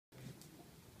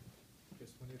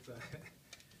It's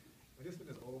when this one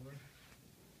is over,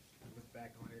 you look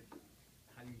back on it,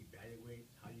 how do you evaluate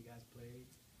how you guys played,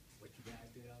 what you guys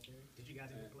did out there? Did you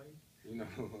guys even play? It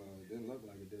didn't look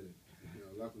like it did it.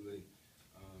 Luckily,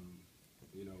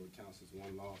 it counts as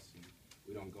one loss, and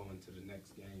we don't go into the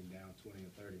next game down 20 or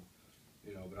 30.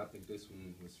 But I think this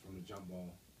one was from the jump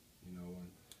ball. And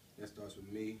that starts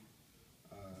with me.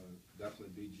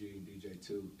 Definitely BG and DJ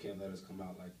too. Can't let us come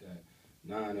out like that.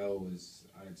 9-0 is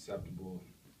unacceptable,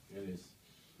 and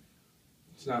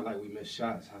it's not like we missed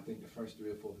shots. I think the first 3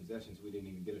 or 4 possessions we didn't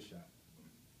even get a shot.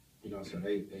 So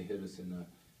they hit us in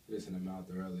the mouth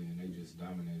early, and they just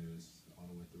dominated us all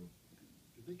the way through.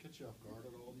 Did they catch you off guard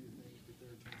at all, do you think, with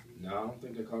their intensity? No, I don't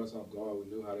think they caught us off guard. We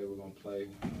knew how they were going to play.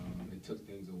 They took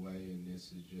things away, and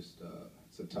this is just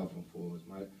it's a tough one for us.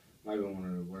 Might be one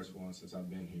of the worst ones since I've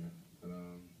been here. But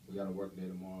we got a work day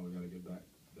tomorrow. We got to get back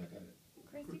at it.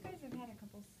 Chris, you guys have had a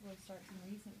couple slow starts in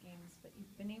recent games, but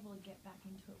you've been able to get back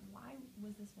into it. Why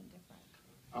was this one different?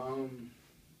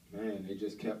 Man, they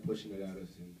just kept pushing it at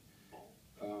us, and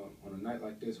on a night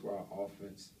like this where our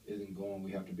offense isn't going,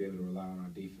 we have to be able to rely on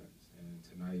our defense. And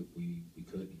tonight we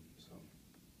couldn't. So.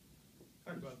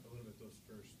 Talk about a little bit those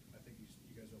first. I think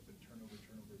you guys opened turnover,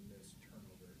 miss,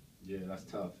 turnover. Yeah, that's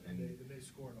tough. And they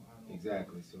scored on all.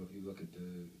 Exactly. So if you look at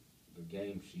the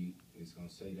game sheet, it's gonna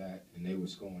say that, and they were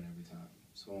scoring every time,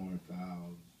 scoring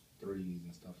fouls, threes,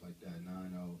 and stuff like that.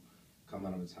 9-0, come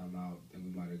out of a timeout, then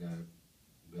we might have got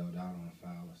bailed out on a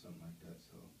foul or something like that.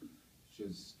 So it's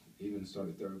just even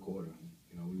started third quarter.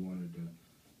 We wanted to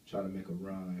try to make a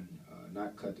run,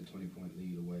 not cut the 20-point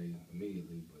lead away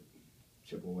immediately, but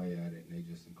chip away at it, and they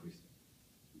just increased it.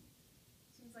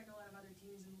 Seems like a lot of other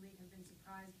teams in the league have been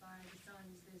surprised by the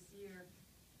Suns this year.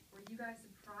 Were you guys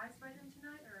surprised by them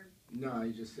tonight, or? No,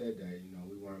 he just said that.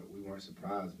 We weren't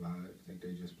surprised by it. I think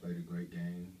they just played a great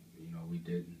game. We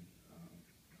didn't.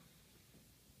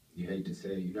 You hate to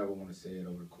say it. You never want to say it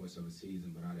over the course of a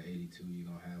season, but out of 82, you're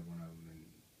gonna have one of them, and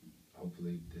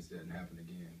hopefully this doesn't happen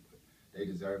again. But they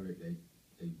deserve it. They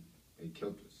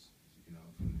killed us,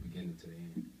 from the beginning to the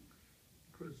end.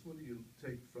 Chris, what do you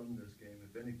take from this game?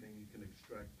 If anything, you can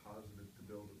extract positive to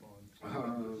build upon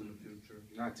in the future?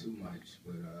 Not too much,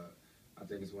 but I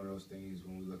think it's one of those things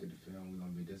when we look at the film, we're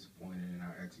going to be disappointed in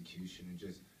our execution and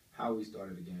just how we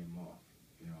started the game off.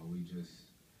 We just,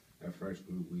 that first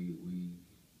group, we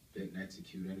didn't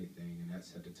execute anything, and that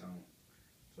set the tone.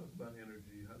 Talk about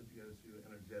energy. How did you guys feel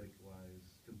energetic-wise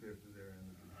compared to their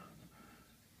energy?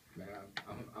 Man,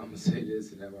 I'm going to say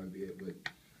this, and that might be it, but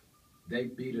they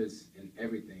beat us in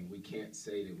everything. We can't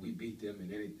say that we beat them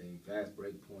in anything, fast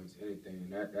break points, anything.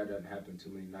 And that doesn't happen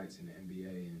too many nights in the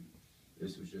NBA. And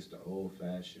this was just an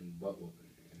old-fashioned butt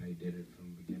whooping. And they did it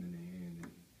from beginning to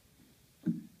end.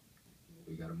 And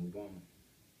we got to move on.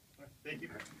 All right, thank you.